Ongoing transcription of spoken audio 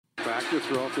Back to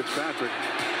throw, Fitzpatrick.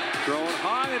 Throwing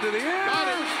high into the air. Got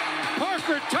it.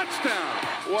 Parker, touchdown.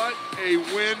 What a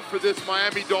win for this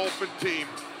Miami Dolphin team.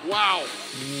 Wow.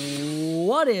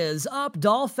 What is up,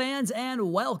 Dolphins,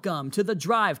 and welcome to the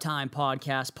Drive Time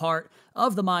Podcast, part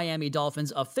of the Miami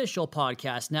Dolphins official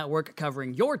podcast network,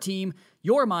 covering your team,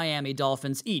 your Miami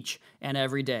Dolphins, each and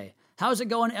every day. How's it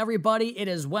going, everybody? It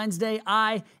is Wednesday.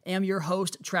 I am your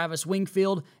host, Travis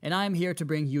Wingfield, and I'm here to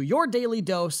bring you your daily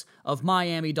dose of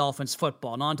Miami Dolphins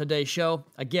football. And on today's show,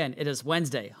 again, it is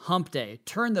Wednesday, hump day,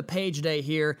 turn the page day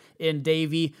here in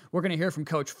Davie. We're going to hear from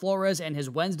Coach Flores and his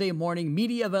Wednesday morning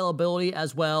media availability,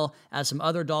 as well as some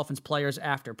other Dolphins players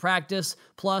after practice.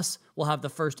 Plus, we'll have the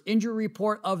first injury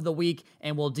report of the week,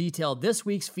 and we'll detail this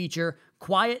week's feature,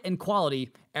 Quiet and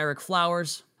Quality, Ereck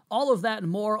Flowers. All of that and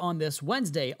more on this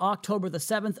Wednesday, October the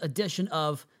 7th edition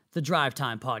of the Drive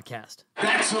Time Podcast.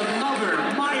 That's another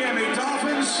Miami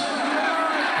Dolphins.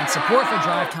 And support for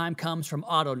Drive Time comes from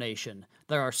AutoNation.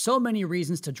 There are so many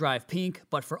reasons to drive pink,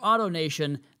 but for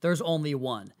AutoNation, there's only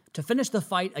one: to finish the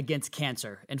fight against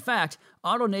cancer. In fact,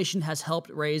 AutoNation has helped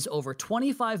raise over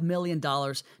 $25 million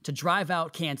to drive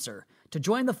out cancer. To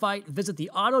join the fight, visit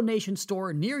the AutoNation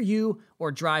store near you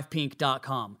or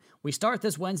drivepink.com. We start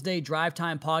this Wednesday Drive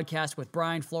Time Podcast with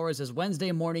Brian Flores'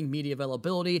 Wednesday morning media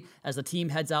availability as the team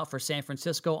heads out for San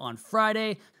Francisco on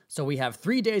Friday. So we have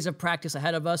 3 days of practice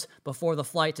ahead of us before the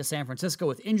flight to San Francisco,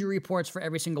 with injury reports for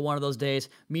every single one of those days,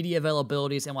 media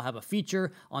availabilities, and we'll have a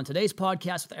feature on today's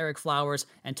podcast with Ereck Flowers,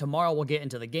 and tomorrow we'll get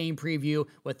into the game preview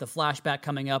with the flashback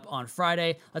coming up on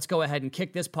Friday. Let's go ahead and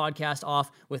kick this podcast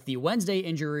off with the Wednesday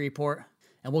injury report.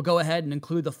 And we'll go ahead and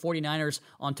include the 49ers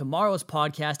on tomorrow's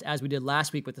podcast, as we did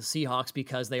last week with the Seahawks,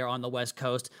 because they are on the West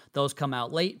Coast. Those come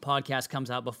out late. Podcast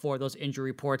comes out before those injury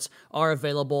reports are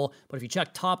available. But if you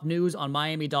check top news on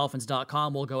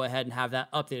MiamiDolphins.com, we'll go ahead and have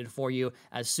that updated for you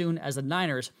as soon as the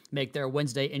Niners make their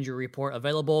Wednesday injury report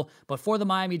available. But for the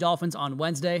Miami Dolphins on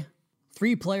Wednesday,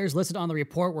 3 players listed on the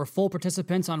report were full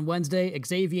participants on Wednesday: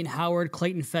 Xavier Howard,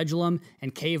 Clayton Fejedelem,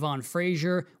 and Kayvon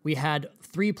Frazier. We had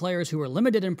 3 players who were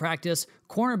limited in practice: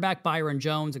 cornerback Byron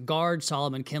Jones, guard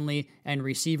Solomon Kinley, and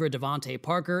receiver Devontae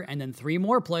Parker. And then 3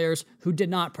 more players who did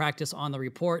not practice on the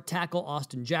report: tackle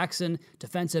Austin Jackson,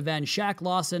 defensive end Shaq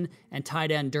Lawson, and tight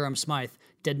end Durham Smythe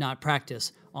did not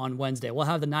practice on Wednesday. We'll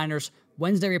have the Niners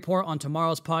Wednesday report on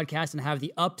tomorrow's podcast and have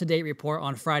the up-to-date report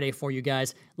on Friday for you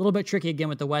guys. A little bit tricky again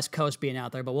with the West Coast being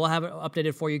out there, but we'll have it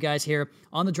updated for you guys here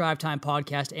on the Drive Time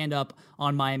Podcast and up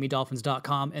on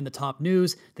MiamiDolphins.com in the top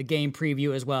news, the game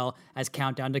preview, as well as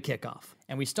countdown to kickoff.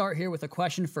 And we start here with a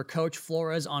question for Coach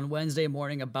Flores on Wednesday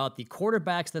morning about the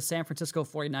quarterbacks the San Francisco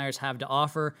 49ers have to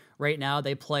offer. Right now,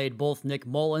 they played both Nick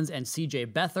Mullens and C.J.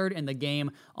 Beathard in the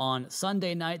game on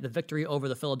Sunday night, the victory over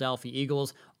the Philadelphia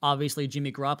Eagles. Obviously,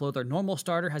 Jimmy Garoppolo, their normal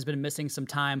starter, has been missing some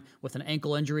time with an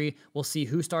ankle injury. We'll see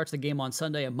who starts the game on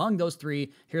Sunday among those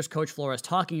 3. Here's Coach Flores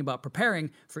talking about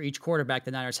preparing for each quarterback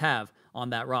the Niners have on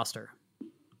that roster.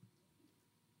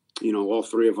 You know, all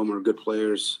 3 of them are good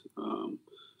players.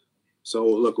 So,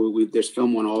 look, there's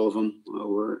film on all of them.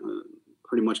 We're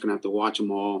pretty much going to have to watch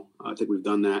them all. I think we've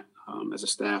done that as a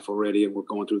staff already, and we're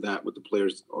going through that with the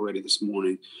players already this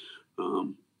morning.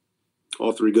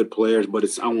 All 3 good players, but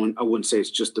I wouldn't say it's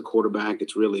just the quarterback.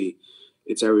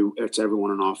 It's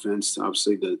everyone on offense.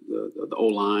 Obviously, the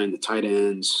O-line, the tight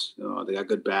ends, they got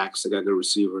good backs, they got good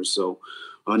receivers. So,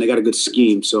 and they got a good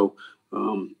scheme. So,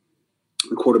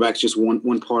 the quarterback's just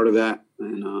one part of that,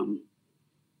 and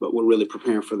but we're really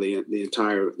preparing for the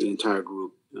entire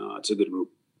group. It's a good group.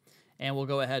 And we'll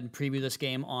go ahead and preview this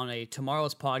game on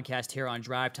tomorrow's podcast here on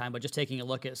Drive Time. But just taking a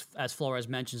look at, as Flores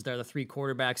mentions, there are the 3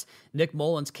 quarterbacks. Nick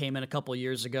Mullens came in a couple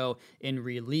years ago in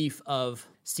relief of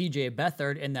C.J.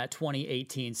 Beathard in that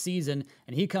 2018 season,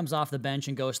 and he comes off the bench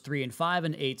and goes 3-5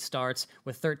 in 8 starts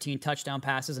with 13 touchdown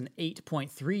passes and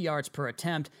 8.3 yards per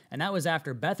attempt, and that was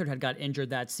after Beathard had got injured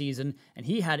that season, and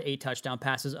he had 8 touchdown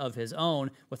passes of his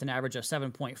own with an average of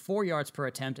 7.4 yards per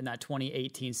attempt in that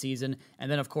 2018 season.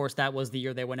 And then, of course, that was the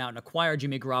year they went out and acquired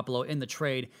Jimmy Garoppolo in the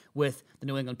trade with the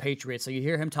New England Patriots. So you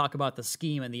hear him talk about the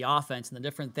scheme and the offense and the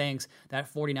different things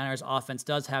that 49ers offense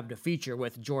does have to feature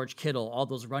with George Kittle, all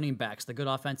those running backs, the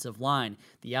good offensive line,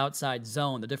 the outside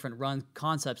zone, the different run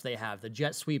concepts they have, the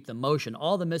jet sweep, the motion,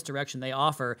 all the misdirection they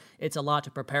offer. It's a lot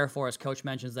to prepare for, as Coach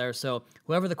mentions there. So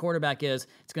whoever the quarterback is,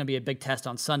 it's going to be a big test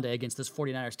on Sunday against this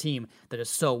 49ers team that is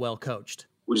so well coached.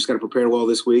 We just got to prepare well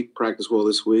this week, practice well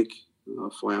this week,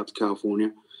 fly out to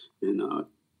California, and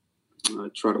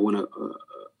try to win a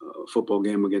football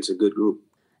game against a good group.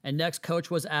 And next,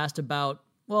 Coach was asked about,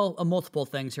 well, multiple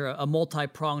things here, a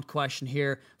multi-pronged question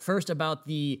here. First, about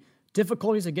the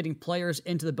Difficulties of getting players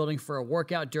into the building for a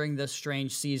workout during this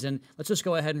strange season. Let's just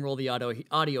go ahead and roll the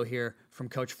audio here from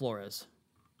Coach Flores.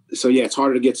 So yeah, it's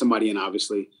harder to get somebody in,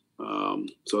 obviously.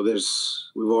 So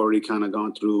we've already kind of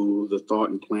gone through the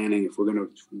thought and planning. If we're going to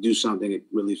do something, it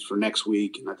really is for next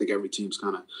week. And I think every team's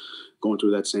kind of going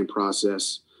through that same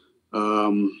process.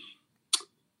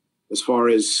 As far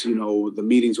as, the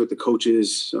meetings with the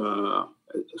coaches,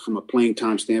 from a playing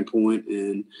time standpoint,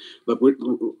 and look, we're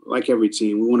like every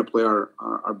team, we want to play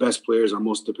our best players, our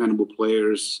most dependable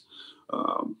players.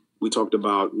 We talked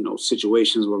about,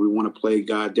 situations where we want to play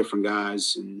different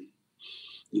guys, and,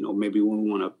 maybe when we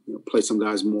want to play some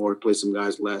guys more, play some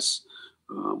guys less.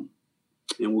 And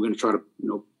we're going to try to,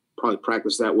 probably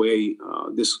practice that way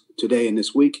today and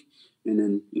this week, and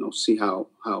then, see how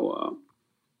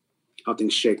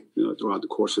things shake, throughout the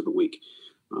course of the week.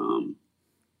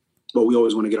 But we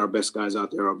always want to get our best guys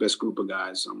out there, our best group of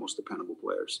guys, our most dependable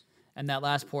players. And that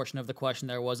last portion of the question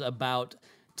there was about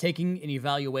taking an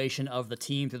evaluation of the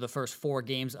team through the first 4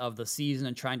 games of the season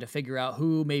and trying to figure out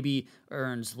who maybe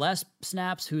earns less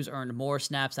snaps, who's earned more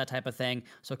snaps, that type of thing.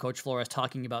 So Coach Flores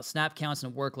talking about snap counts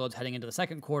and workloads heading into the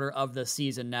second quarter of the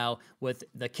season now with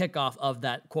the kickoff of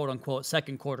that quote-unquote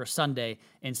second quarter Sunday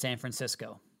in San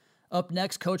Francisco. Up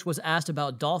next, Coach was asked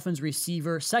about Dolphins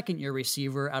receiver, second-year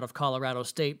receiver out of Colorado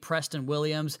State, Preston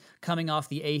Williams, coming off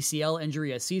the ACL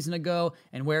injury a season ago,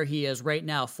 and where he is right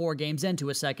now, 4 games into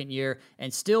his second year,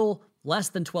 and still less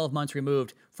than 12 months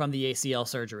removed from the ACL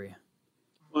surgery.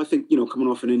 Well, I think, coming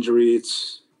off an injury,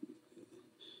 it's,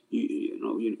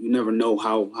 you never know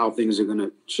how things are going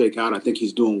to shake out. I think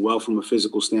he's doing well from a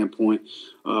physical standpoint.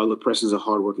 Look, Preston's a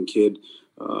hardworking kid.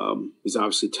 He's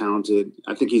obviously talented.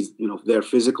 I think he's, there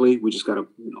physically. We just got to,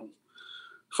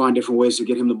 find different ways to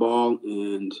get him the ball,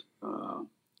 and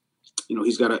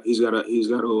he's got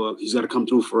to come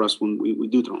through for us when we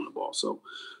do throw him the ball. So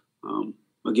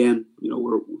again,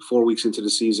 we're 4 weeks into the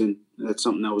season. That's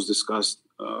something that was discussed,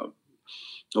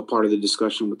 a part of the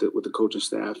discussion with the coaching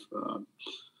staff,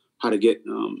 how to get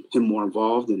him more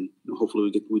involved, and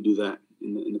hopefully we do that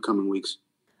in the coming weeks.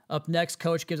 Up next,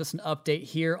 Coach gives us an update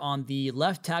here on the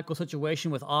left tackle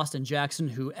situation with Austin Jackson,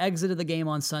 who exited the game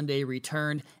on Sunday,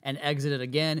 returned, and exited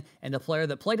again, and the player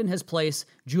that played in his place,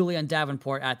 Julian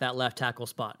Davenport, at that left tackle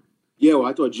spot. Yeah, well,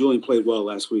 I thought Julian played well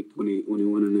last week when he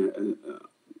went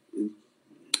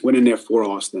in there for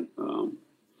Austin.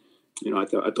 I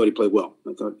thought he played well.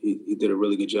 I thought he did a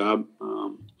really good job.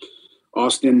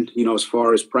 Austin, as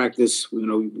far as practice,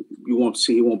 you won't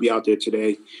see, he won't be out there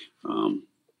today.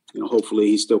 Hopefully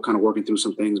he's still kind of working through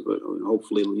some things, but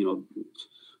hopefully,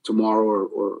 tomorrow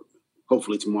or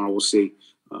hopefully tomorrow we'll see.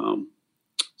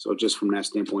 So just from that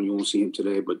standpoint, you won't see him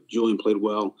today, but Julian played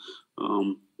well.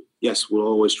 Yes, we'll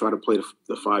always try to play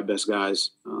the 5 best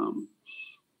guys.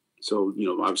 So,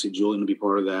 obviously Julian will be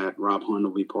part of that. Rob Hunt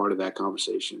will be part of that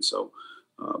conversation. So,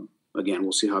 again,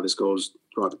 we'll see how this goes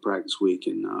throughout the practice week,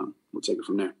 and we'll take it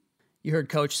from there. You heard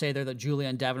Coach say there that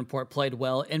Julian Davenport played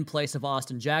well in place of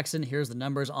Austin Jackson. Here's the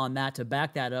numbers on that to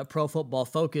back that up. Pro Football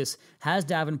Focus has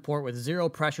Davenport with 0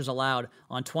 pressures allowed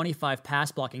on 25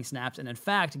 pass blocking snaps, and in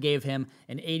fact gave him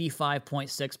an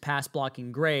 85.6 pass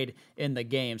blocking grade in the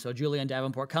game. So Julian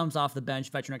Davenport comes off the bench,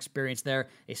 veteran experience there,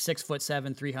 a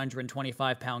 6'7",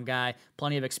 325-pound guy,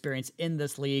 plenty of experience in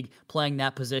this league playing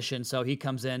that position. So he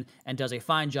comes in and does a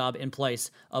fine job in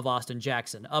place of Austin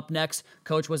Jackson. Up next,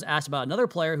 Coach was asked about another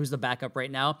player who's the backup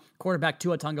right now, quarterback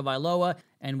Tua Tagovailoa,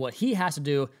 and what he has to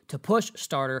do to push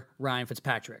starter Ryan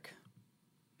Fitzpatrick.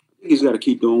 He's got to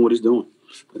keep doing what he's doing.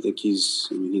 I think he's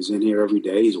in here every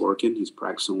day. He's working. He's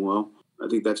practicing well. I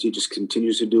think he just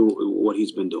continues to do what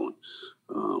he's been doing.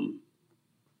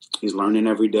 He's learning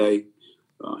every day.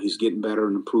 He's getting better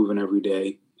and improving every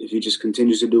day. If he just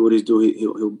continues to do what he's doing,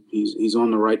 he's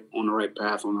on the right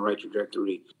path, on the right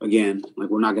trajectory. Again,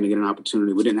 we're not going to get an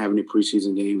opportunity. We didn't have any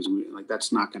preseason games.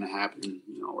 That's not going to happen.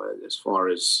 As far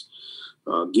as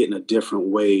getting a different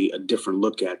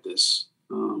look at this.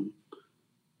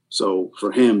 So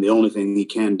for him, the only thing he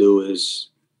can do is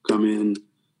come in,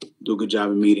 do a good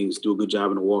job in meetings, do a good job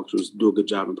in the walkthroughs, do a good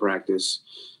job in practice,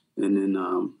 and then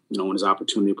when his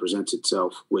opportunity presents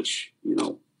itself, which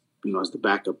as the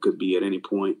backup could be at any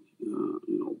point,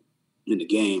 in the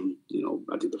game.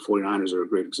 I think the 49ers are a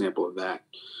great example of that,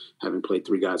 having played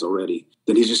 3 guys already.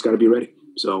 Then he's just got to be ready.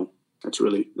 So that's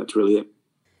really it.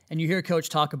 And you hear Coach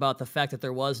talk about the fact that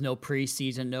there was no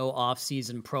preseason, no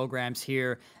off-season programs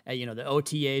here. The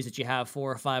OTAs that you have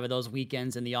 4 or 5 of those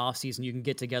weekends in the off-season, you can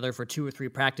get together for 2 or 3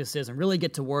 practices and really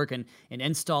get to work and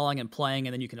installing and playing,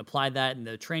 and then you can apply that in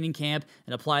the training camp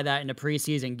and apply that in the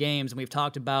preseason games. And we've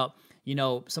talked about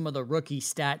some of the rookie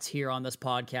stats here on this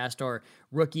podcast or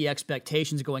rookie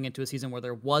expectations going into a season where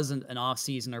there wasn't an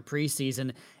offseason or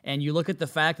preseason. And you look at the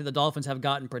fact that the Dolphins have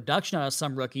gotten production out of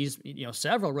some rookies,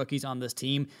 several rookies on this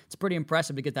team. It's pretty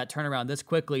impressive to get that turnaround this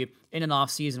quickly in an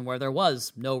offseason where there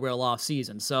was no real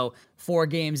offseason. So 4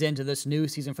 games into this new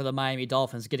season for the Miami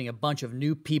Dolphins, getting a bunch of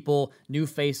new people, new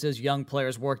faces, young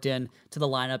players worked in to the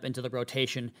lineup, into the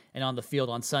rotation, and on the field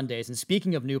on Sundays. And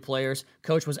speaking of new players,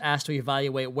 Coach was asked to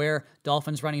evaluate where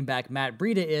Dolphins running back Matt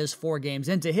Breida is 4 games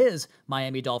into his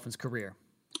Miami Dolphins career.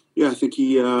 Yeah, I think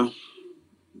he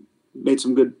made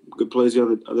some good plays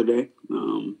the other day.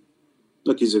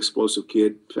 Look, he's an explosive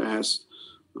kid, fast.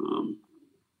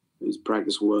 He's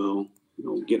practiced well,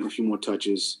 getting a few more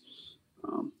touches.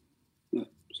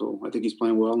 So I think he's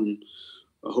playing well, and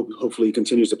hopefully he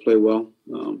continues to play well.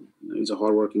 He's a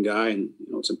hardworking guy, and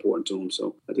it's important to him.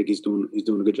 So I think he's doing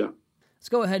a good job. Let's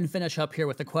go ahead and finish up here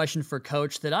with a question for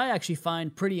Coach that I actually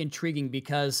find pretty intriguing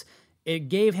because it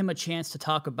gave him a chance to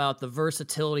talk about the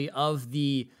versatility of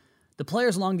the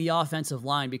players along the offensive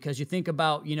line, because you think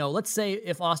about, let's say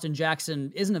if Austin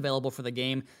Jackson isn't available for the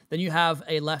game, then you have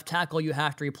a left tackle you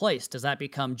have to replace. Does that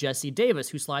become Jesse Davis,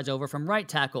 who slides over from right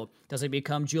tackle? Does it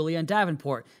become Julian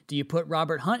Davenport? Do you put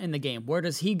Robert Hunt in the game? Where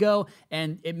does he go?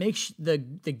 And it makes the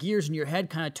gears in your head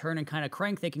kind of turn and kind of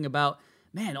crank, thinking about,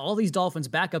 man, all these Dolphins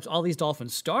backups, all these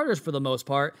Dolphins starters for the most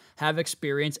part have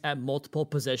experience at multiple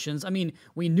positions. I mean,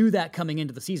 we knew that coming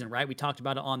into the season, right? We talked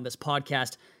about it on this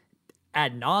podcast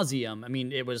ad nauseum. I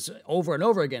mean, it was over and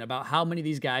over again about how many of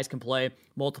these guys can play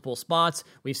multiple spots.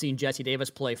 We've seen Jesse Davis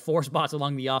play 4 spots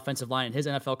along the offensive line in his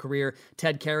NFL career.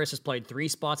 Ted Karras has played 3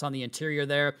 spots on the interior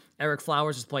there. Eric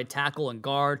Flowers has played tackle and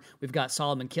guard. We've got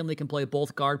Solomon Kinley can play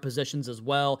both guard positions as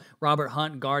well. Robert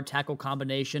Hunt, guard tackle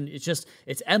combination.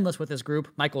 It's endless with this group.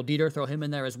 Michael Dieter, throw him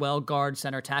in there as well. Guard,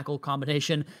 center, tackle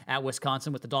combination at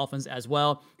Wisconsin with the Dolphins as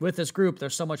well. With this group,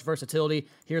 there's so much versatility.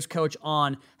 Here's Coach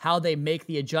on how they make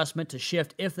the adjustment to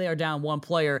shift if they are down one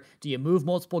player. Do you move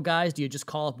multiple guys? Do you just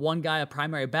call up one guy, a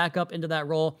primary backup, into that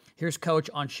role? Here's Coach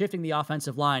on shifting the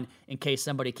offensive line in case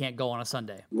somebody can't go on a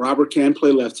Sunday. Robert can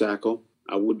play left tackle.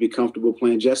 I would be comfortable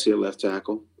playing Jesse at left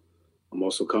tackle. I'm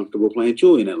also comfortable playing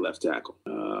Julian at left tackle.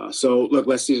 So look,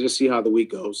 let's just see how the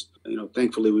week goes.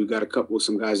 Thankfully we've got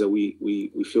some guys that we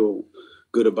feel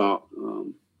good about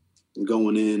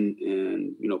going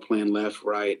in and playing left,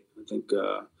 right. I think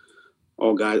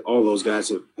all those guys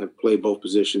have played both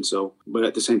positions. So, but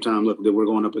at the same time, look, we're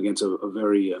going up against a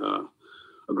very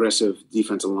aggressive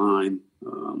defensive line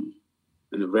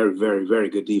and a very, very, very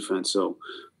good defense. So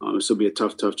this will be a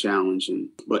tough challenge.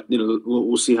 But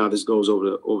we'll see how this goes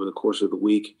over the course of the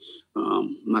week.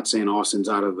 I'm not saying Austin's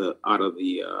out of the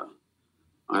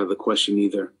question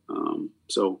either.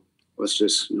 So let's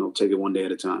just take it one day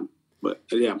at a time. But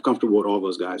yeah, I'm comfortable with all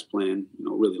those guys playing,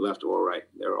 really left or right.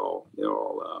 They're all.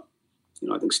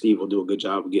 I think Steve will do a good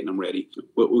job of getting them ready.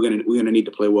 But we're gonna need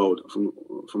to play well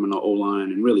from an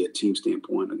O-line and really a team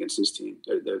standpoint against this team.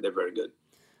 They're very good.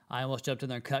 I almost jumped in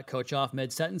there and cut Coach off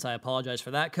mid-sentence. I apologize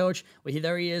for that, Coach. Well,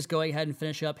 there he is, going ahead and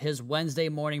finish up his Wednesday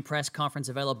morning press conference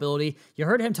availability. You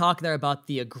heard him talk there about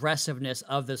the aggressiveness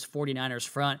of this 49ers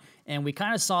front, and we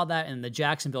kind of saw that in the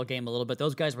Jacksonville game a little bit.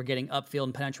 Those guys were getting upfield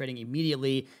and penetrating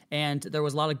immediately, and there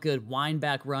was a lot of good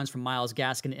wind-back runs from Myles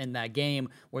Gaskin in that game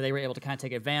where they were able to kind of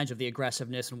take advantage of the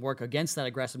aggressiveness and work against that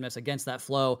aggressiveness, against that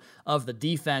flow of the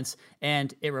defense.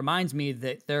 And it reminds me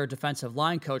that their defensive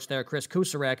line coach there, Chris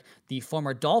Kusarek, the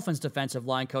former Dolphins defensive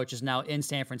line coach, is now in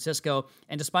San Francisco.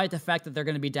 And despite the fact that they're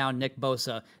going to be down Nick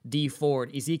Bosa, Dee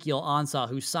Ford, Ezekiel Ansah,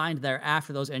 who signed there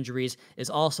after those injuries,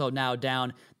 is also now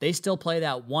down. They still play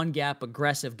that one-gap,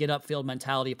 aggressive, get-upfield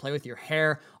mentality, play with your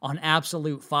hair on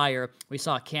absolute fire. We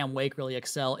saw Cam Wake really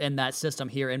excel in that system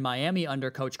here in Miami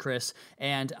under Coach Chris,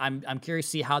 and I'm curious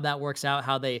to see how that works out,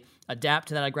 how they adapt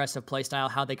to that aggressive play style,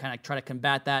 how they kind of try to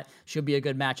combat that. Should be a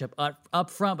good matchup up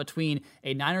front between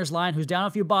a Niners line who's down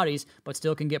a few bodies, but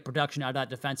still can get production out of that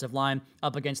defensive line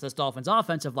up against this Dolphins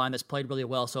offensive line that's played really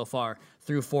well so far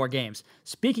through 4 games.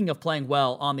 Speaking of playing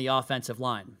well on the offensive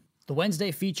line, the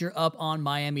Wednesday feature up on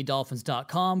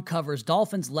MiamiDolphins.com covers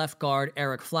Dolphins left guard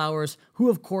Eric Flowers, who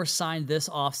of course signed this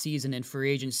offseason in free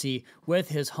agency with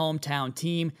his hometown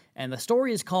team. And the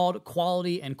story is called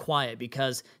Quality and Quiet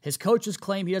because his coaches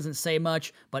claim he doesn't say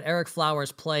much, but Eric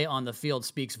Flowers' play on the field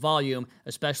speaks volume,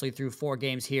 especially through 4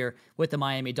 games here with the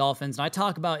Miami Dolphins. And I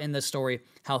talk about in this story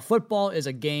how football is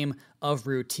a game of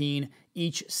routine.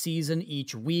 Each season,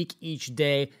 each week, each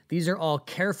day, these are all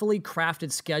carefully crafted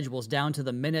schedules down to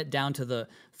the minute, down to the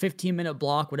 15-minute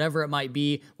block, whatever it might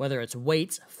be, whether it's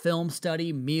weights, film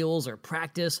study, meals, or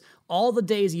practice. All the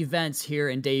day's events here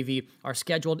in Davie are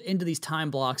scheduled into these time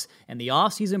blocks, and the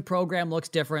off-season program looks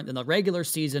different than the regular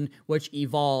season, which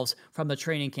evolves from the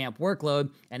training camp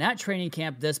workload. And at training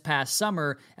camp this past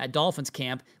summer at Dolphins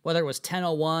camp, whether it was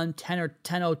 10:01, 10 or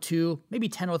 10:02, maybe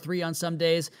 10:03 on some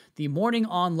days, the morning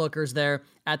onlookers there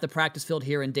at the practice field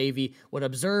here in Davie would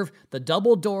observe the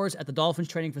double doors at the Dolphins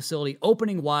training facility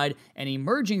opening wide, and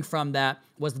emerging from that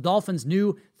was the Dolphins'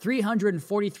 new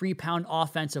 343-pound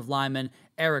offensive lineman,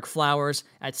 Ereck Flowers.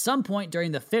 At some point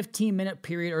during the 15-minute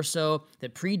period or so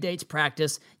that predates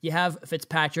practice, you have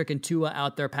Fitzpatrick and Tua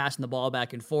out there passing the ball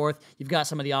back and forth. You've got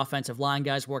some of the offensive line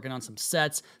guys working on some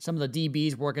sets, some of the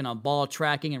DBs working on ball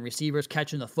tracking, and receivers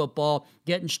catching the football,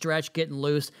 getting stretched, getting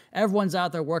loose. Everyone's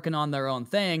out there working on their own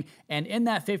thing, and in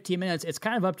that 15 minutes, it's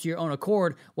kind of up to your own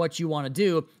accord what you want to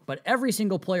do, but every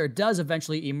single player does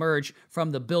eventually emerge from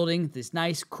the building, this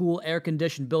nice, cool,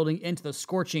 air-conditioned building, into the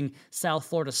scorching South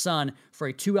Florida sun for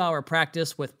a 2-hour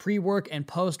practice with pre-work and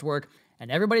post-work, and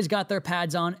everybody's got their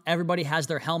pads on, everybody has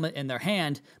their helmet in their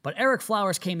hand, but Ereck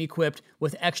Flowers came equipped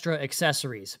with extra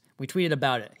accessories. We tweeted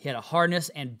about it. He had a harness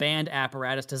and band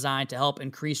apparatus designed to help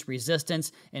increase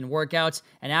resistance in workouts,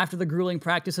 and after the grueling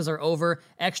practices are over,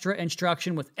 extra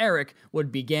instruction with Ereck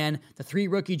would begin. The 3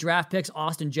 rookie draft picks,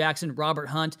 Austin Jackson, Robert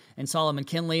Hunt, and Solomon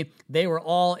Kinley, they were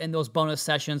all in those bonus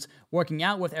sessions working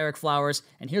out with Ereck Flowers,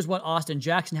 and here's what Austin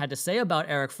Jackson had to say about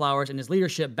Ereck Flowers and his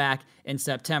leadership back in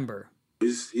September.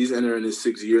 He's entering his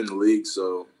 6th year in the league,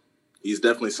 so he's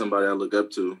definitely somebody I look up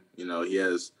to. You know, he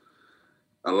has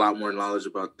a lot more knowledge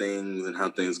about things and how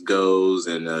things goes,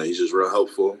 and he's just real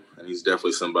helpful. And he's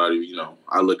definitely somebody, you know,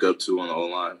 I look up to on the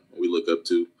O-line. We look up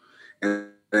to. And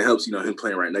it helps, you know, him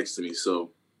playing right next to me.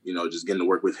 So, you know, just getting to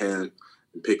work with him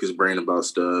and pick his brain about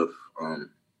stuff,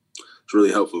 it's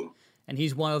really helpful. And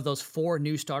he's one of those 4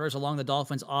 new starters along the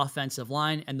Dolphins' offensive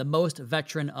line, and the most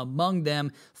veteran among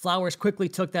them. Flowers quickly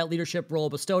took that leadership role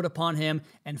bestowed upon him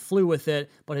and flew with it,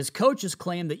 but his coaches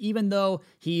claim that even though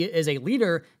he is a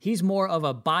leader, he's more of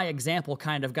a by-example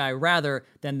kind of guy rather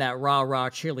than that rah-rah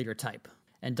cheerleader type.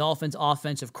 And Dolphins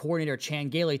offensive coordinator Chan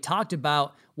Gailey talked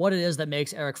about what it is that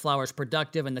makes Ereck Flowers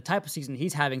productive and the type of season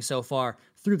he's having so far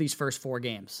through these first 4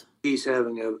 games. He's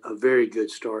having a very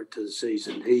good start to the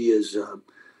season. He is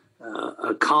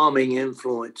a calming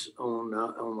influence on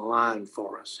the line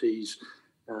for us. He's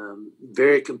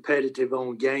very competitive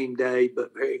on game day,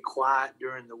 but very quiet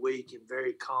during the week and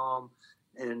very calm,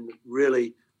 and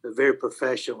really very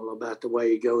professional about the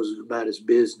way he goes about his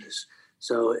business.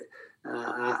 So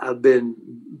I've been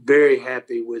very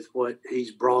happy with what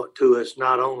he's brought to us,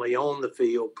 not only on the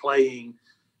field, playing,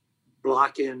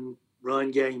 blocking, run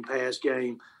game, pass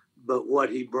game, but what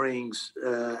he brings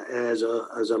as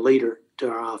a leader to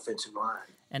our offensive line.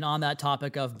 And on that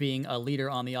topic of being a leader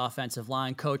on the offensive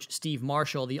line, Coach Steve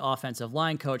Marshall, the offensive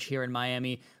line coach here in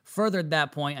Miami, furthered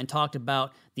that point and talked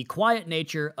about the quiet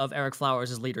nature of Ereck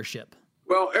Flowers' leadership.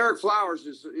 Well, Ereck Flowers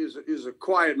is a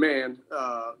quiet man,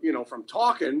 you know, from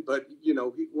talking, but, you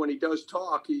know, when he does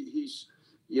talk, he's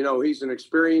an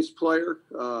experienced player.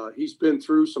 He's been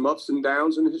through some ups and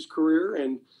downs in his career,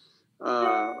 and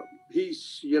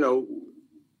he's, you know,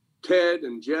 Ted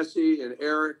and Jesse and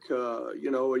Eric, you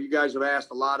know, you guys have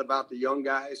asked a lot about the young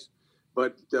guys,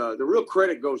 but the real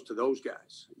credit goes to those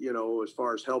guys, you know, as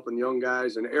far as helping young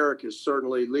guys. And Eric is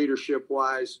certainly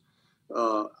leadership-wise,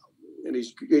 and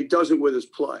he does it with his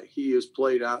play. He has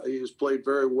played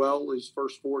very well his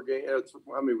first 4 games.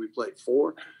 I mean, we played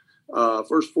 4,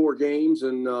 first 4 games,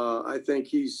 and I think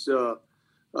he's, you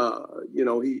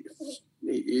know,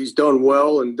 he's done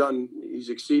well and he's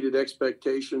exceeded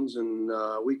expectations, and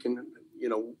we can, you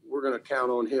know, we're going to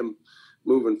count on him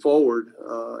moving forward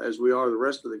as we are the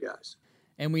rest of the guys.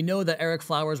 And we know that Ereck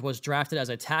Flowers was drafted as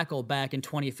a tackle back in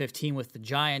 2015 with the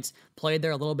Giants, played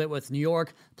there a little bit with New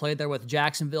York, played there with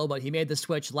Jacksonville, but he made the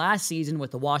switch last season with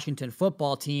the Washington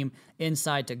football team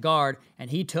inside to guard, and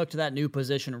he took to that new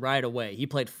position right away. He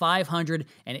played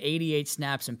 588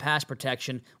 snaps in pass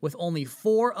protection, with only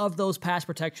 4 of those pass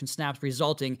protection snaps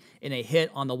resulting in a hit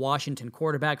on the Washington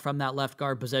quarterback from that left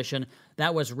guard position.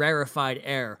 That was rarefied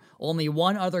air. Only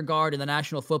one other guard in the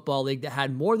National Football League that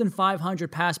had more than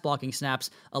 500 pass blocking snaps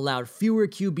allowed fewer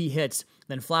QB hits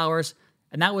than Flowers,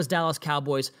 and that was Dallas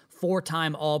Cowboys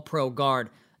 4-time All-Pro guard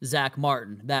Zach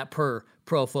Martin. That per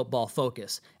Pro Football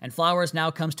Focus. And Flowers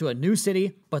now comes to a new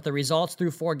city, but the results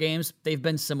through 4 games, they've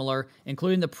been similar,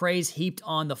 including the praise heaped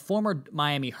on the former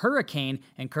Miami Hurricane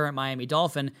and current Miami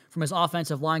Dolphin from his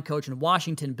offensive line coach in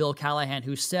Washington, Bill Callahan,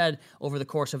 who said over the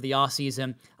course of the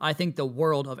offseason, "I think the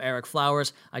world of Ereck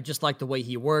Flowers. I just like the way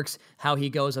he works, how he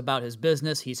goes about his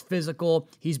business. He's physical.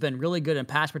 He's been really good in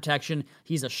pass protection.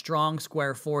 He's a strong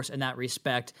square force in that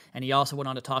respect." And he also went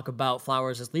on to talk about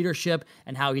Flowers' leadership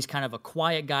and how he's kind of a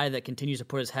quiet guy that continues to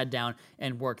put his head down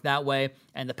and work that way.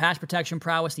 And the pass protection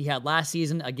prowess he had last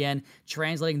season, again,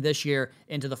 translating this year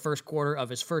into the first quarter of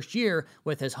his first year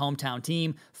with his hometown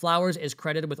team. Flowers is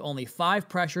credited with only 5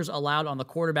 pressures allowed on the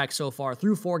quarterback so far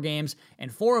through 4 games,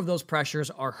 and 4 of those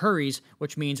pressures are hurries,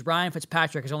 which means Ryan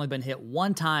Fitzpatrick has only been hit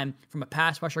 1 time from a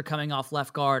pass rusher coming off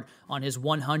left guard on his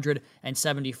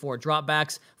 174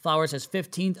 dropbacks. Flowers has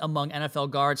 15th among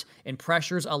NFL guards in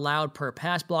pressures allowed per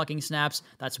pass blocking snaps.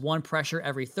 That's 1 pressure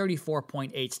every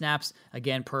 34.8 snaps,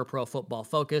 again, per Pro Football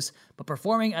Focus. But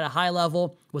performing at a high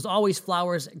level was always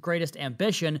Flowers' greatest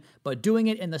ambition, but doing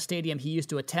it in the stadium he used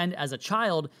to attend as a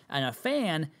child and a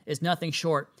fan is nothing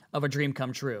short of a dream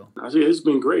come true. I think it's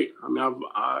been great. I mean,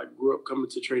 I grew up coming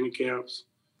to training camps,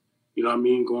 you know what I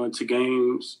mean, going to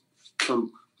games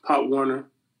from Pop Warner,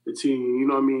 the team, you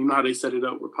know what I mean? You know how they set it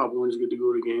up where Pop Warner's good to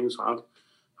go to games. So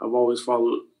I've always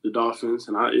followed the Dolphins,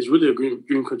 and it's really a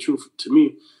dream come true to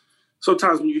me.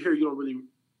 Sometimes when you hear, you don't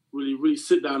really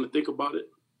sit down and think about it.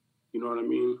 You know what I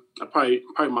mean? Probably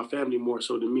my family more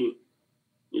so than me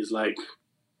is like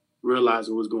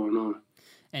realizing what's going on.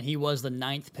 And he was the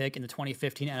 9th pick in the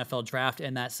 2015 NFL draft.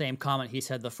 In that same comment, he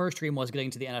said the first dream was getting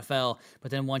to the NFL,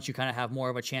 but then once you kind of have more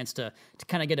of a chance to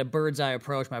kind of get a bird's eye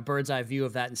approach, my bird's eye view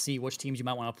of that and see which teams you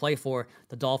might want to play for,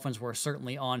 the Dolphins were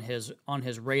certainly on his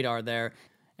radar there.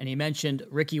 And he mentioned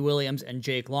Ricky Williams and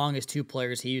Jake Long as 2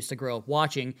 players he used to grow up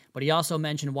watching, but he also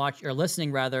mentioned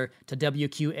listening to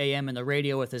WQAM and the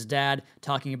radio with his dad,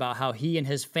 talking about how he and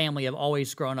his family have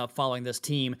always grown up following this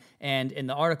team. And in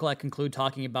the article, I conclude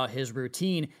talking about his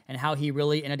routine and how he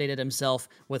really inundated himself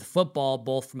with football,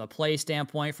 both from a play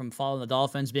standpoint, from following the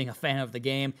Dolphins, being a fan of the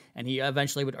game, and he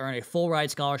eventually would earn a full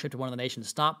ride scholarship to one of the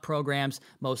nation's top programs,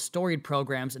 most storied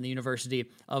programs in the University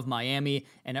of Miami,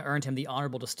 and it earned him the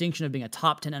honorable distinction of being a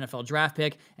top 10 NFL draft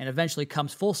pick, and eventually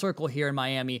comes full circle here in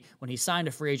Miami when he signed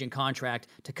a free agent contract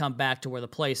to come back to where the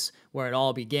place where it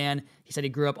all began. He said he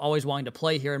grew up always wanting to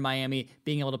play here in Miami.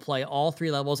 Being able to play all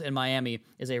 3 levels in Miami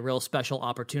is a real special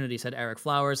opportunity, said Ereck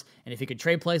Flowers. And if he could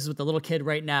trade places with the little kid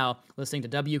right now, listening to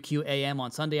WQAM on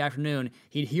Sunday afternoon,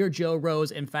 he'd hear Joe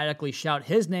Rose emphatically shout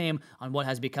his name on what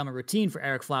has become a routine for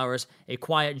Ereck Flowers, a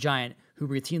quiet giant who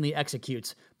routinely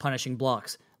executes punishing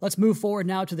blocks. Let's move forward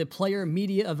now to the player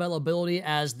media availability,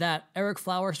 as that Ereck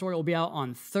Flowers story will be out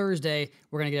on Thursday.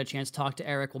 We're going to get a chance to talk to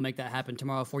Ereck. We'll make that happen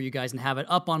tomorrow for you guys and have it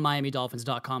up on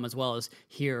MiamiDolphins.com as well as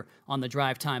here on the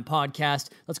Drive Time podcast.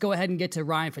 Let's go ahead and get to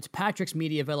Ryan Fitzpatrick's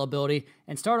media availability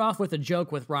and start off with a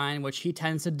joke with Ryan, which he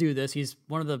tends to do this. He's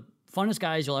one of the funnest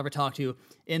guys you'll ever talk to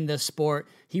in this sport.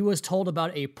 He was told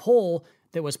about a poll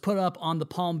that was put up on the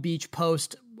Palm Beach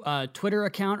Post Twitter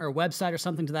account or website or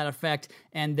something to that effect,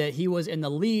 and that he was in the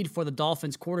lead for the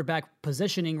Dolphins quarterback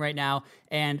positioning right now,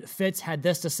 and Fitz had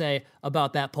this to say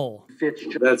about that poll.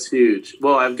 That's huge.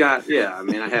 Well, I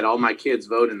had all my kids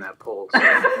vote in that poll.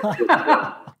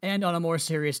 So. And on a more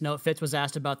serious note, Fitz was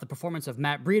asked about the performance of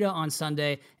Matt Breida on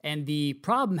Sunday and the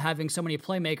problem having so many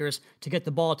playmakers to get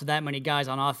the ball to that many guys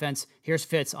on offense. Here's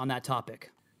Fitz on that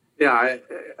topic. Yeah,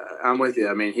 I'm with you.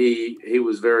 I mean, he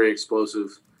was very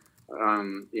explosive.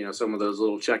 Some of those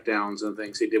little checkdowns and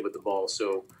things he did with the ball.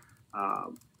 So,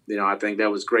 I think that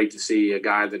was great to see a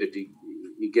guy that if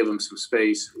you give him some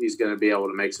space, he's going to be able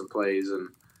to make some plays. And,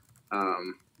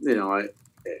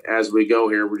 as we go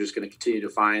here, we're just going to continue to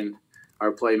find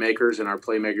our playmakers, and our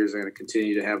playmakers are going to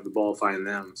continue to have the ball find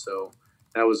them. So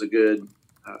that was a good,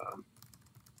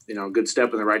 good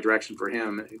step in the right direction for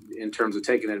him in terms of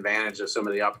taking advantage of some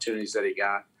of the opportunities that he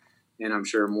got. And I'm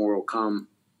sure more will come,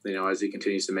 as he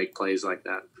continues to make plays like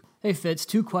that. Hey, Fitz,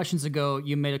 2 questions ago,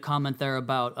 you made a comment there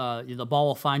about the ball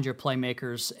will find your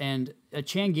playmakers, and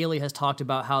Chan Gailey has talked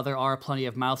about how there are plenty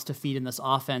of mouths to feed in this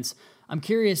offense. I'm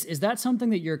curious, is that something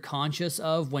that you're conscious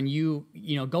of when you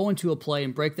go into a play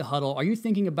and break the huddle? Are you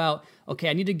thinking about, okay,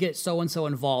 I need to get so-and-so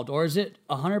involved, or is it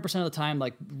 100% of the time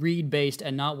like read-based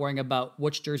and not worrying about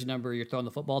which jersey number you're throwing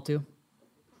the football to?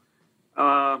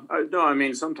 No, I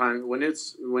mean, sometimes when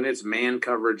it's man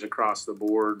coverage across the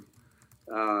board,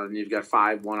 and you've got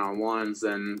 5 one-on-ones,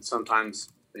 then sometimes,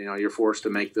 you're forced to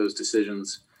make those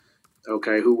decisions.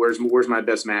 Okay, where's my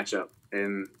best matchup?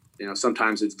 And,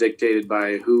 sometimes it's dictated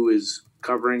by who is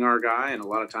covering our guy, and a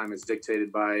lot of time it's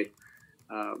dictated by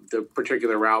the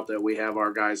particular route that we have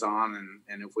our guys on,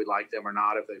 and if we like them or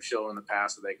not, if they've shown in the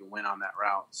past that they can win on that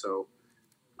route. So,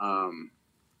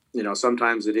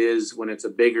 sometimes it is when it's a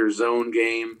bigger zone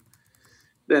game,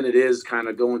 then it is kind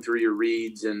of going through your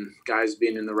reads and guys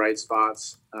being in the right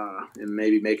spots and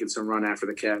maybe making some run after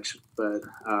the catch. But,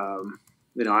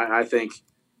 I think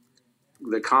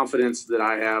the confidence that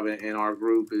I have in our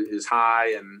group is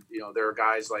high. And, there are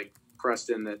guys like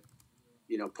Preston that,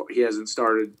 he hasn't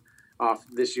started off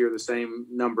this year the same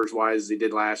numbers wise as he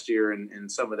did last year.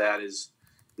 And some of that is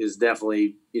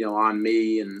definitely, on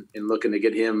me and looking to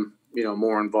get him,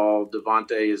 more involved.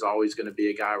 Devontae is always going to be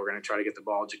a guy we're going to try to get the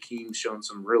ball. Jakeem's shown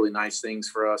some really nice things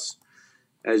for us.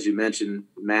 As you mentioned,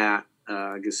 Matt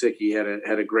Gesicki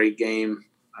had a great game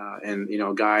and,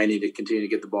 a guy I need to continue to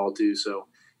get the ball to. So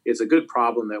it's a good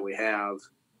problem that we have.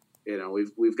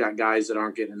 We've got guys that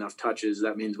aren't getting enough touches.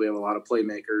 That means we have a lot of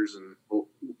playmakers, and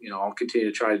I'll continue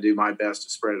to try to do my best to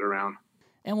spread it around.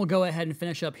 And we'll go ahead and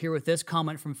finish up here with this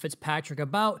comment from Fitzpatrick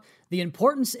about the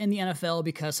importance in the NFL,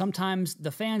 because sometimes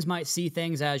the fans might see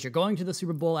things as you're going to the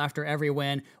Super Bowl after every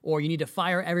win, or you need to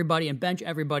fire everybody and bench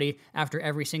everybody after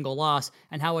every single loss,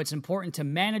 and how it's important to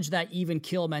manage that even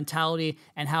kill mentality,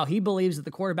 and how he believes that the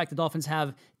quarterback the Dolphins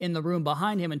have in the room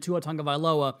behind him and Tua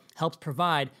Tagovailoa helps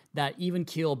provide that even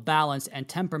kill balance and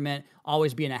temperament,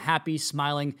 always being a happy,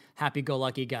 smiling,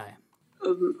 happy-go-lucky guy.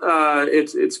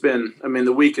 It's been,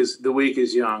 the week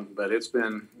is young, but it's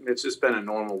just been a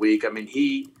normal week.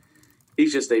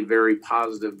 He's just a very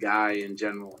positive guy in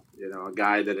general, a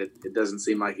guy that it doesn't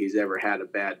seem like he's ever had a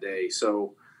bad day.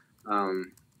 So,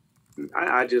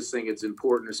 I just think it's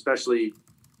important, especially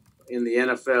in the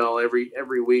NFL,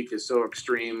 every week is so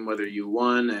extreme, whether you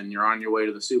won and you're on your way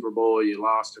to the Super Bowl, you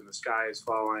lost and the sky is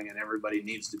falling and everybody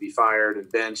needs to be fired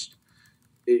and benched.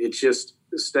 It's just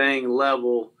staying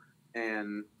level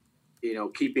and,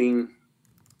 keeping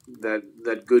that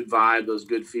good vibe, those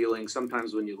good feelings.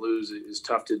 Sometimes when you lose, it is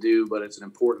tough to do, but it's an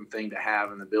important thing to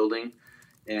have in the building.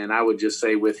 And I would just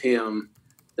say with him,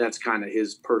 that's kind of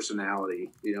his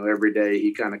personality. Every day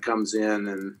he kind of comes in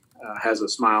and has a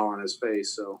smile on his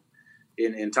face. So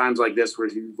in times like this where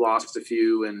you've lost a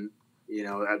few and,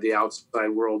 the outside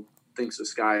world thinks the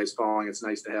sky is falling, it's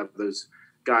nice to have those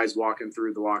guys walking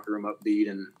through the locker room upbeat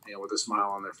and, with a smile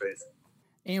on their face.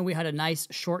 And we had a nice,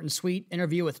 short and sweet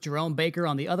interview with Jerome Baker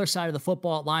on the other side of the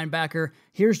football at linebacker.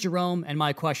 Here's Jerome and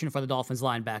my question for the Dolphins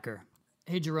linebacker.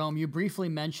 Hey, Jerome, you briefly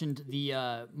mentioned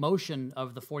the motion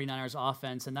of the 49ers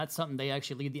offense, and that's something they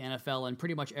actually lead the NFL in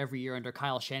pretty much every year under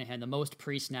Kyle Shanahan, the most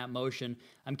pre-snap motion.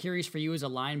 I'm curious for you as a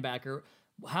linebacker,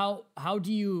 how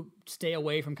do you stay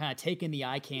away from kind of taking the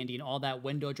eye candy and all that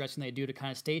window dressing they do to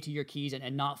kind of stay to your keys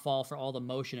and not fall for all the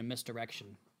motion and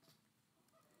misdirection?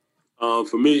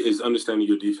 For me, it's understanding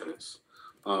your defense.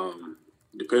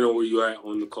 Depending on where you're at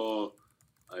on the call,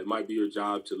 it might be your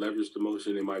job to leverage the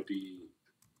motion. It might be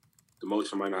the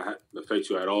motion might not affect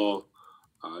you at all.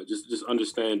 Just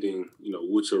understanding,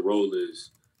 what your role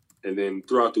is. And then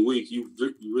throughout the week, you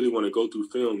really want to go through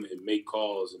film and make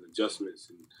calls and adjustments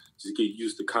and just get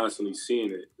used to constantly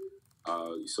seeing it.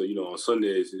 So, on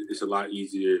Sundays, it's a lot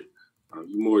easier.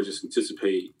 You more just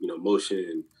anticipate, motion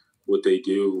and what they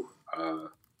do.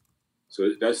 So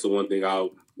that's the one thing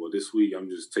this week, I'm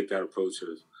just take that approach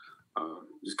of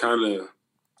just kind of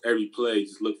every play,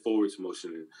 just look forward to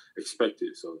motion and expect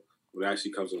it. So when it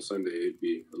actually comes on Sunday, it'd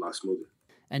be a lot smoother.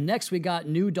 And next we got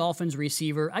new Dolphins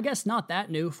receiver, I guess not that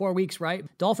new, 4 weeks, right?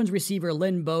 Dolphins receiver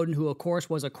Lynn Bowden, who of course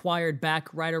was acquired back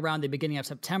right around the beginning of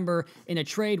September in a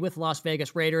trade with Las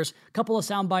Vegas Raiders. A couple of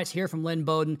sound bites here from Lynn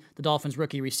Bowden, the Dolphins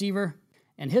rookie receiver,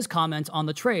 and his comments on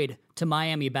the trade to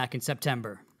Miami back in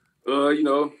September.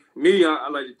 Me, I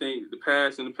like to think the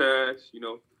past in the past.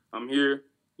 I'm here.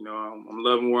 I'm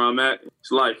loving where I'm at.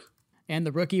 It's life. And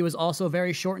the rookie was also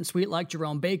very short and sweet like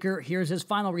Jerome Baker. Here's his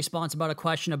final response about a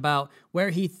question about where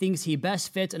he thinks he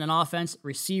best fits in an offense,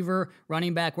 receiver,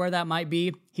 running back, where that might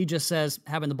be. He just says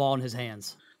having the ball in his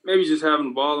hands. Maybe just having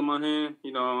the ball in my hand.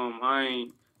 I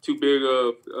ain't too big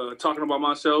of talking about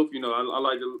myself. I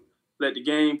like to let the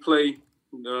game play,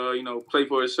 play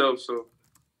for itself. So,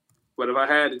 but if I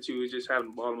had to choose, just having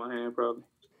the ball in my hand probably.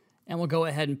 And we'll go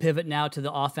ahead and pivot now to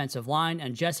the offensive line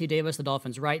and Jesse Davis, the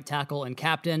Dolphins' right tackle and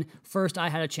captain. First, I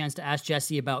had a chance to ask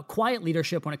Jesse about quiet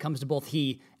leadership when it comes to both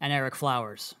he and Eric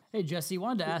Flowers. Hey, Jesse,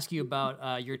 wanted to ask you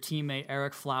about your teammate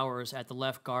Eric Flowers at the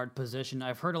left guard position.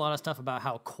 I've heard a lot of stuff about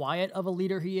how quiet of a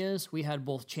leader he is. We had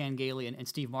both Chan Gailey and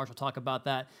Steve Marshall talk about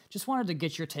that. Just wanted to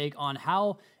get your take on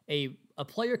how a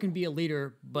player can be a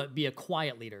leader but be a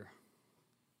quiet leader.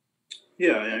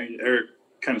 Yeah, Eric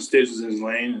kind of stays in his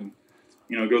lane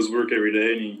and goes to work every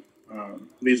day, and he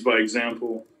leads by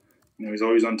example. You know, he's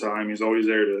always on time. He's always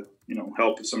there to, you know,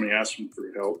 help if somebody asks him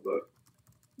for help. But,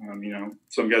 you know,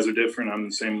 some guys are different. I'm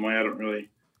the same way. I don't really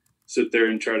sit there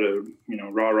and try to, you know,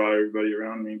 rah-rah everybody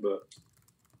around me. But,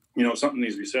 you know, if something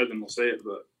needs to be said, then we'll say it.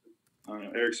 But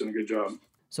Eric's done a good job.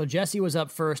 So Jesse was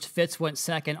up first. Fitz went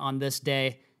second on this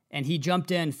day, and he jumped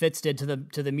in, Fitz did,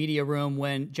 to the media room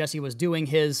when Jesse was doing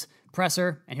his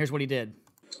presser, and here's what he did.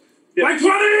 Yeah. 20!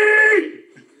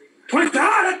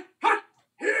 Hot!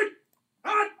 Hit!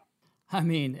 Hot! I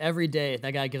mean, every day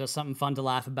that guy gives us something fun to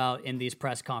laugh about in these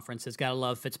press conferences. Gotta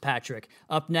love Fitzpatrick.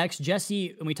 Up next,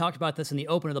 Jesse, and we talked about this in the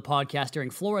open of the podcast during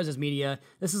Flores' media.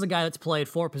 This is a guy that's played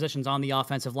 4 positions on the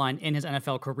offensive line in his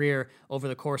NFL career over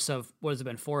the course of, what has it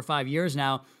been, 4 or 5 years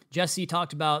now. Jesse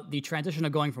talked about the transition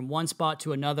of going from one spot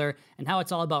to another and how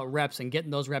it's all about reps and getting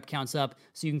those rep counts up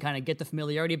so you can kind of get the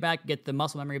familiarity back, get the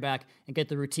muscle memory back, and get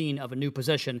the routine of a new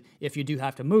position if you do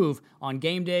have to move on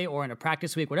game day or in a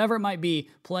practice week, whatever it might be,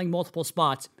 playing multiple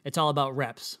spots, it's all about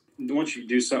reps. Once you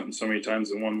do something so many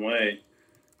times in one way,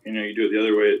 you know, you do it the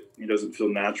other way, it doesn't feel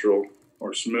natural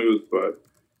or smooth, but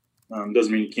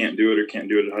doesn't mean you can't do it or can't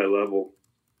do it at a high level.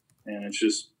 And it's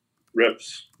just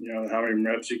reps, you know, how many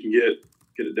reps you can get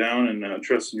it down and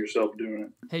trust in yourself doing it.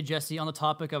 Hey, Jesse, on the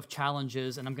topic of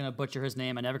challenges, and I'm going to butcher his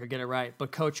name, I never could get it right,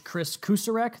 but Coach Chris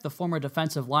Kusarek, the former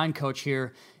defensive line coach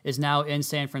here, is now in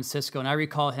San Francisco, and I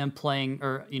recall him playing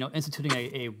or, you know, instituting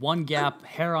a one-gap,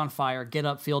 hair on fire, get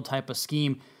upfield type of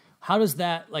scheme. How does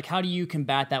that, like, how do you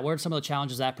combat that? What are some of the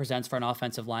challenges that presents for an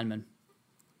offensive lineman?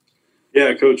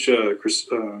 Yeah, Coach Chris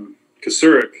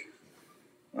Kusarek,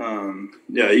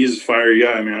 yeah, he's a fiery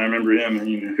guy, man. I remember him and,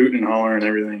 you know, hooting and hollering and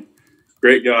everything.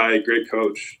 Great guy, great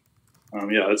coach.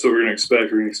 Yeah, that's what we're going to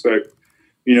expect. We're going to expect,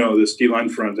 you know, this D-line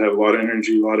front to have a lot of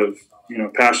energy, a lot of, you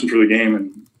know, passion for the game.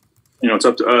 And, you know, it's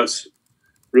up to us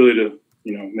really to,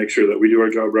 you know, make sure that we do our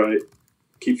job right,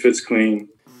 keep Fitz clean.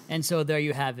 And so there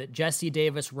you have it. Jesse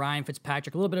Davis, Ryan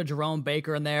Fitzpatrick, a little bit of Jerome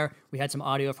Baker in there. We had some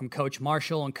audio from Coach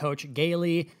Marshall and Coach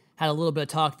Gailey. Had a little bit of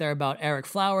talk there about Eric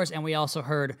Flowers, and we also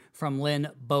heard from Lynn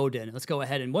Bowden. Let's go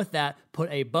ahead and with that,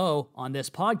 put a bow on this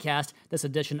podcast, this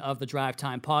edition of the Drive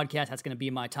Time Podcast. That's going to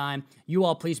be my time. You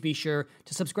all please be sure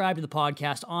to subscribe to the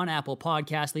podcast on Apple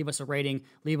Podcasts. Leave us a rating,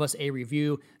 leave us a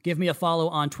review. Give me a follow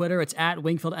on Twitter. It's at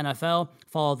Wingfield NFL.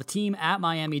 Follow the team at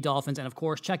Miami Dolphins. And of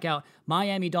course, check out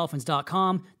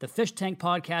MiamiDolphins.com, the Fish Tank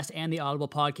Podcast, and the Audible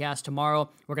Podcast. Tomorrow,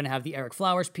 we're going to have the Eric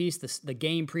Flowers piece, the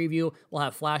game preview. We'll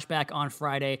have flashback on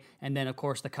Friday. And then, of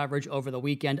course, the coverage over the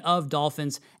weekend of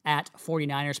Dolphins at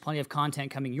 49ers. Plenty of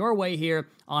content coming your way here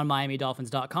on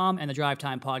MiamiDolphins.com and the Drive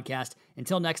Time Podcast.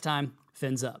 Until next time,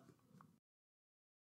 fins up.